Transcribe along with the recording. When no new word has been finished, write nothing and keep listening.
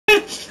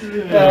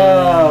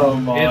Oh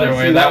my! Either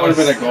way, see, that would have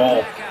was, been a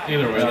goal.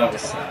 Either way, that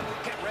was sad.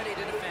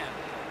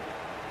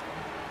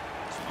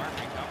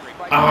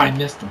 Ah, I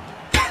missed him.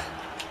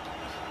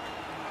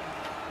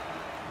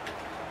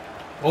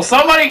 Will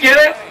somebody get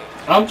it?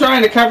 I'm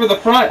trying to cover the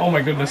front. Oh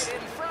my goodness.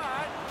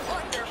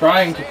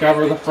 Trying to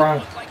cover the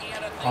front.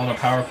 On a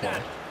power play.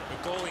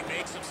 The goalie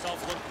makes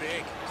himself look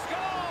big.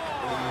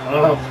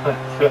 Oh my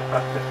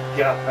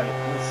god.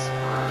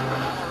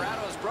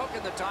 Colorado's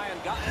broken the tie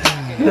and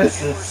gotten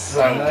This is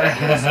so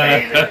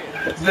devastating.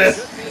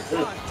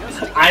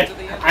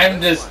 I'm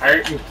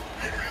disheartened.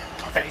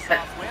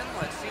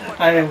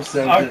 I am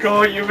so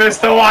Uncle, you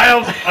missed a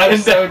wild. I'm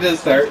so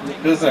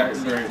disheartened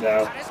right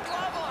now.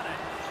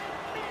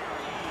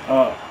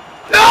 Oh.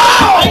 No!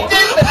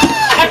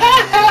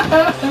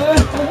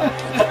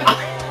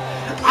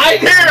 I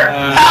didn't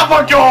have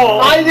a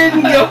goal! I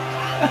didn't go.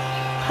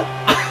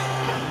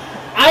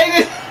 I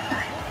didn't.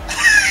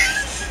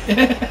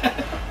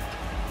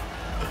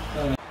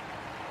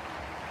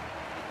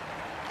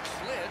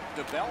 slid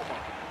to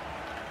Belmont.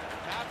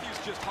 Matthews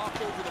just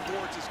hopped over the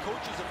boards. His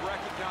coaches have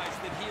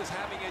recognized that he is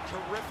having a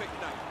terrific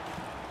night.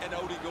 And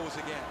out he goes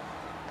again.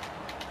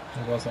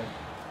 It wasn't.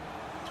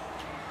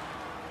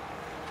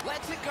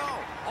 Lets it go.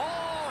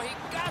 Oh, he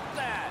got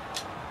that.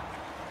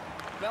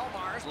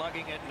 Belmar's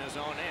lugging it in his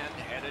own end,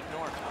 headed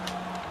north.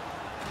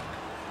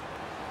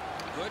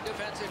 Good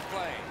defensive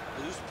play.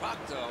 Loose puck,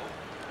 though.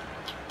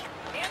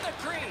 In the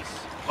crease.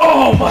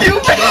 Oh my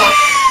god!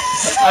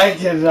 I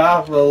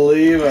cannot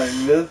believe I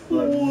missed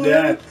the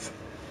net.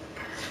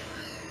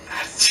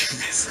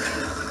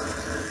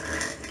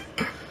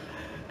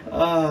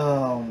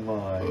 Oh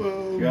my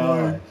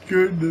god. My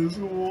goodness,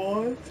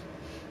 what?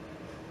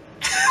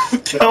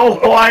 How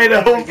wide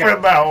open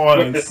that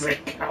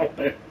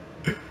was.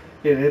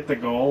 It hit the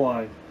goal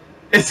line.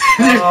 It's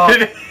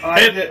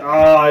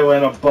I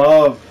went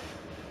above.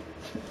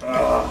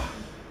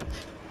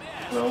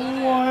 So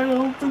wide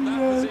open From that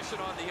net. position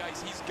on the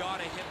ice, he's got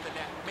to hit the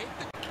net. Make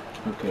the...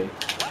 Okay.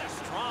 What a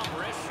strong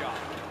wrist shot.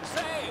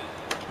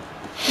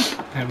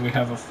 Save. And we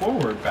have a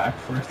forward back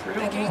for a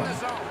 3-on-1. Picking the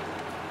zone.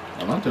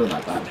 I'm not doing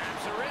that bad.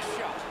 Taps a wrist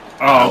shot.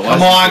 Oh,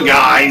 come on,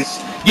 guys.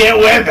 Get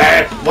with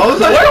it. What was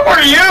that? Where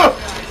were you?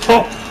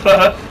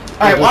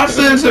 Alright, watch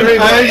the instant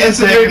replay.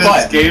 Instant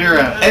replay. Skate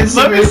around.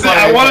 Let me see.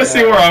 I want to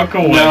see where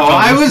Uncle went. No,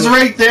 I was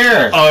right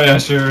there. Oh yeah,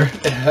 sure.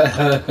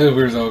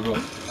 Where's Uncle?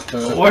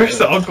 Where's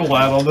the Uncle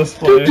at on this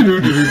play?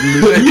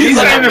 He's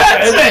in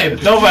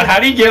defense. No, but how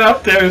do you get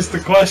up there is the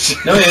question.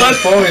 No, he's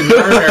forward.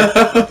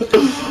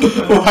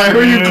 Why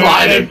were you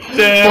gliding?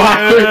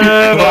 Why were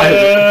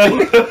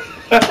you gliding?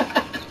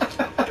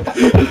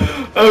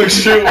 Oh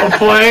shoot, we're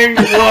playing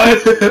what?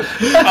 Right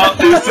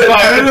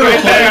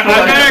there. I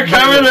better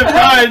cover the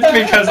prize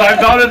because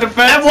I'm not a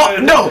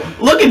defenseman. No,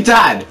 look at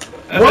Dad.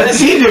 What is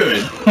he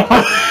doing?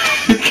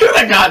 He could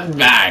have gotten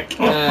back.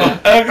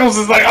 Eccles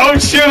is like, oh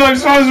shoot, I'm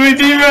supposed to be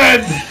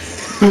defense.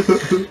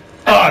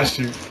 Oh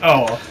shoot.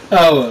 Oh well.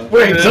 Oh,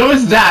 wait, so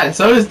is Dad.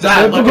 So is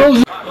Dad. Look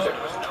at...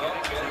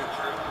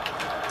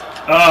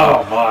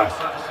 Oh my.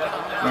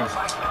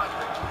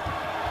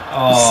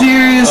 Oh.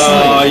 Seriously?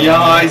 Oh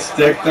yeah, I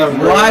stick them.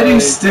 Why do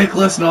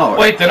stickless not work?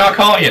 Wait, they're not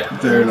calling it.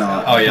 They're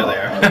not. Oh yeah, they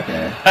are.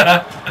 Okay.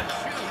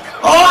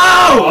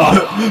 Oh!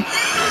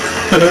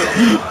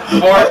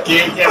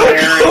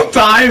 4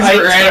 times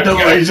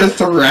randomly just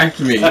to wreck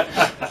me.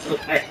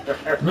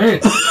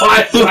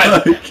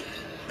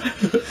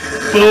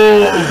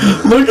 Boom!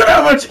 Look at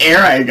how much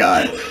air I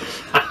got.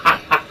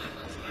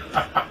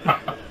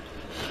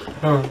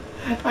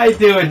 I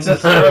do it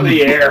just for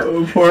the air.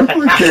 Poor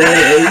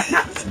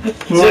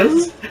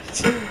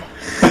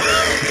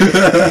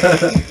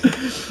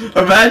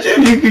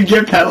Imagine you could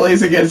get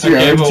penalties against your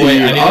own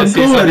team.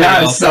 Uncle would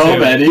have so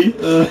many.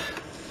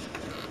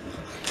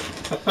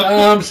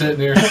 I'm sitting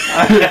here.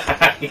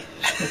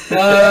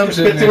 I'm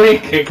sitting Between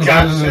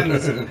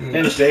concussions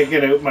and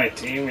taking out my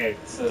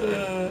teammates.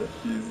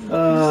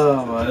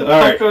 Oh my.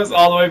 Alright. Goes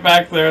all the way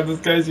back there, and this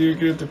guy's your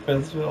good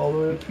defenseman all the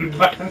way up.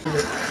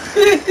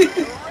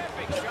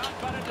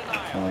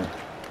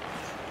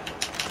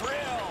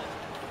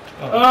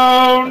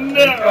 Oh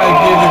no! I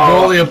gave the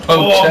goalie a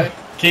poke check.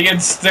 Keegan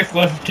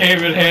Sticklift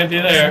came in handy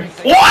there.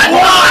 What?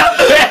 What?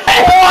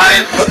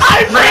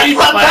 I pressed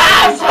the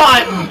pass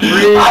button!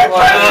 I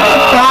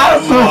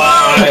pressed the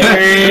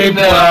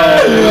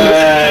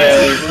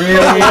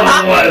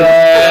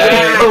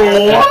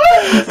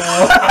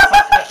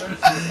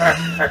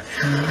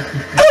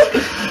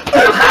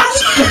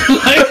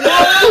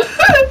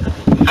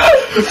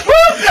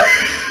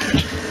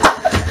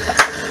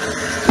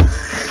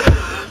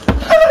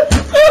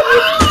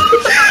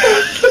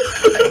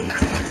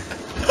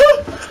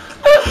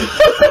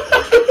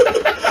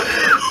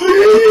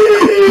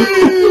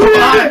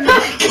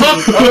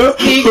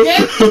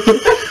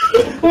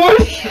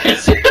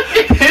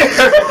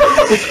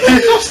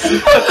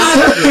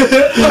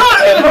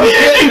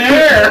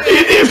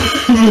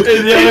He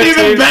didn't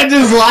even bend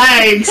his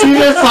legs. He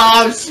just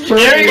hopped straight.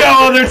 There you go,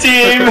 other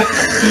team.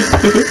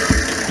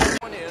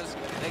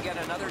 They get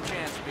another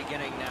chance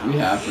beginning now. We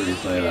have have to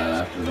replay that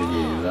after the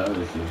game. That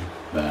was just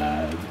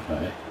bad.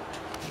 But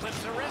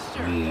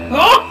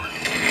yeah.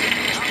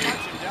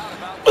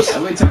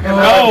 And we talking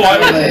about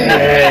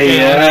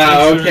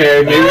yeah,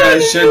 okay. Maybe I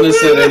shouldn't have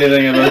said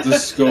anything about the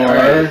score.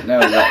 Right, no,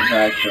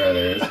 back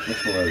further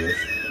before this.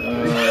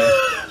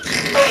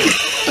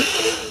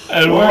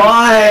 And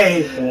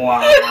Why?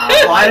 Wow.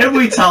 Why did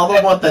we tell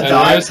them what the And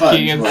dive where's buttons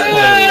Keegan's were?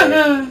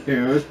 play?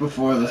 Here, it was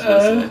before this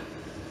whistle.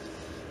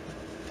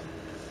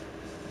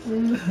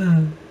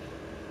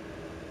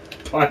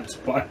 Punch.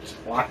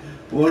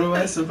 What am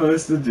I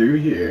supposed to do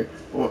here?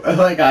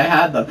 Like, I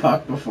had the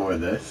puck before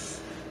this.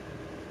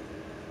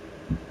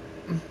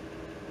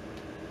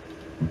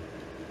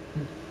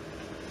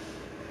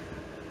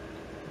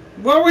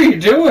 What were you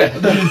doing?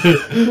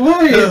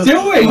 What were you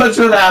doing? Watch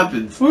what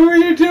happens. What were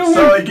you doing?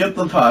 So I get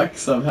the puck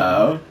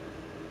somehow.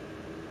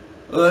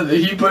 Then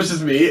he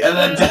pushes me, and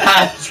then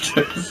Dash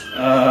goes.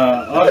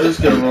 I'm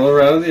just gonna roll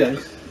around the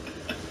ice.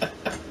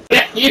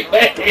 It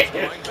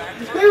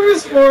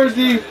was 4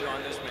 deep.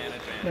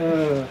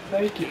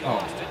 Thank you.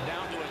 Oh.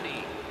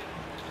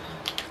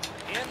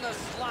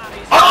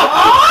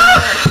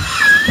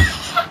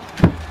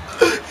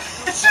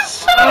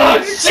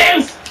 Oh,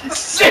 shit!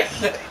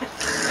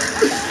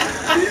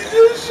 He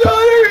just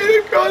shot her right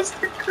across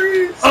the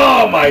crease.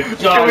 Oh my god.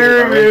 Can we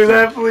review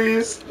that,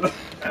 please?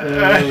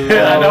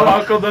 I know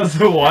Uncle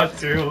doesn't want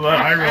to, but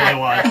I really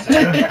want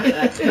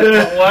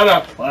to. What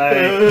a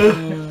play.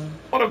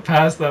 What a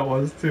pass that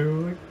was,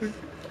 too.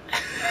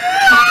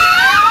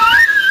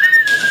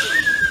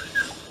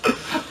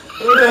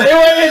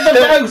 It hit the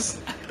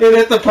post. It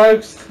hit the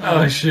post.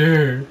 Oh,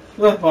 sure.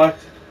 What?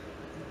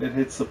 It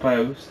hits the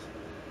post.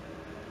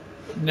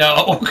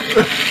 No.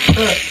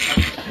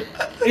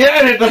 Yeah,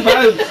 it hit the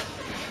post.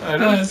 I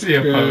don't see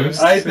a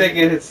post. I think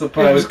it hits the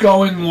post. It was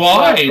going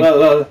wide.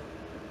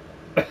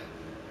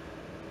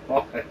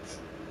 What?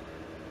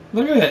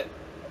 Look at it.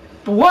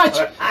 What?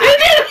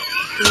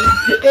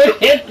 It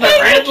hit the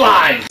red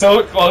line.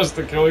 So close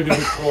to going to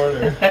the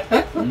corner.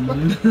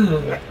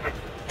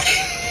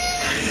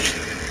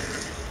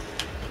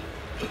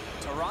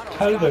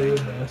 How did I win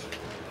that?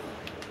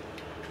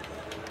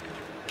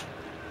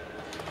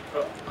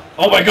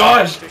 Oh my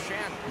gosh!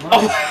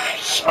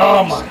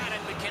 Oh my!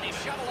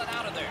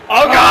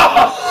 Oh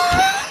god!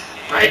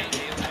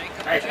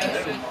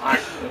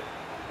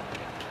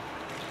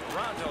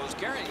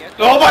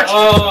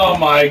 Oh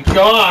my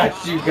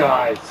gosh, you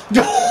guys!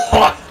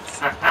 What?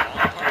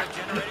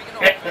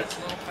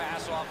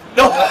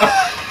 No!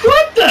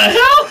 What the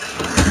hell?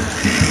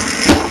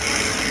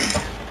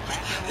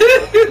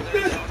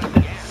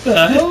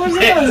 The hell was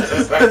that? This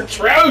is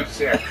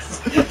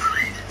atrocious!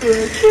 I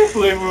can't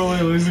believe we're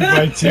only losing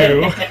by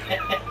 2.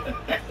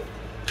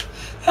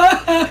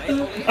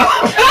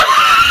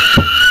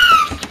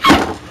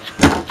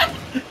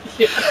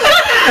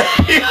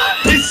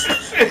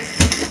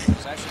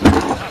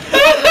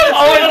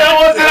 Oh, that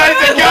wasn't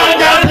Isaac!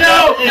 No!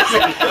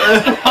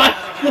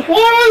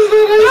 What was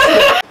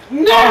this?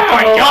 No! Oh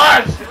my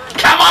god!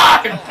 Come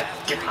on!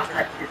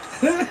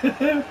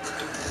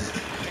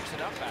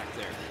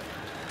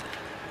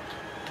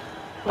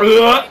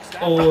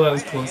 Oh, that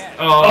was close.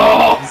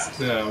 Oh!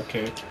 Yeah,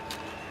 okay.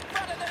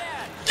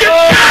 Get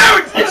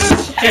out!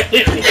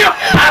 You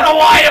had a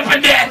wide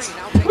open net!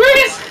 Where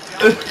is...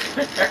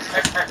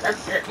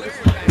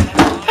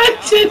 I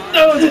didn't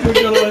know they were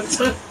gonna let us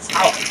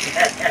out.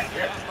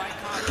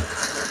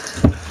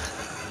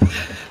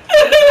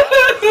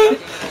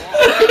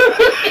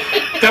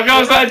 Don't go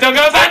outside! Don't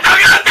go outside! Don't go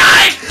outside!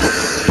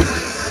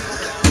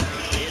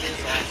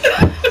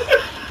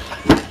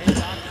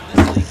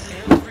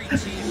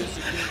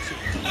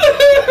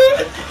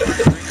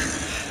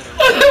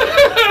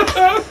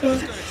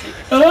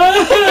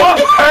 What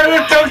part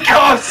of don't go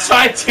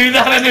outside do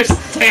not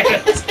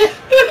understand?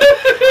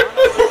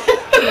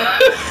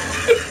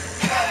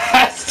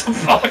 Pass the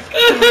fuck to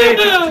me!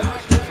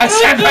 I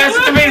said pass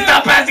it to me,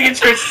 stop passing it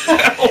to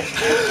yourself!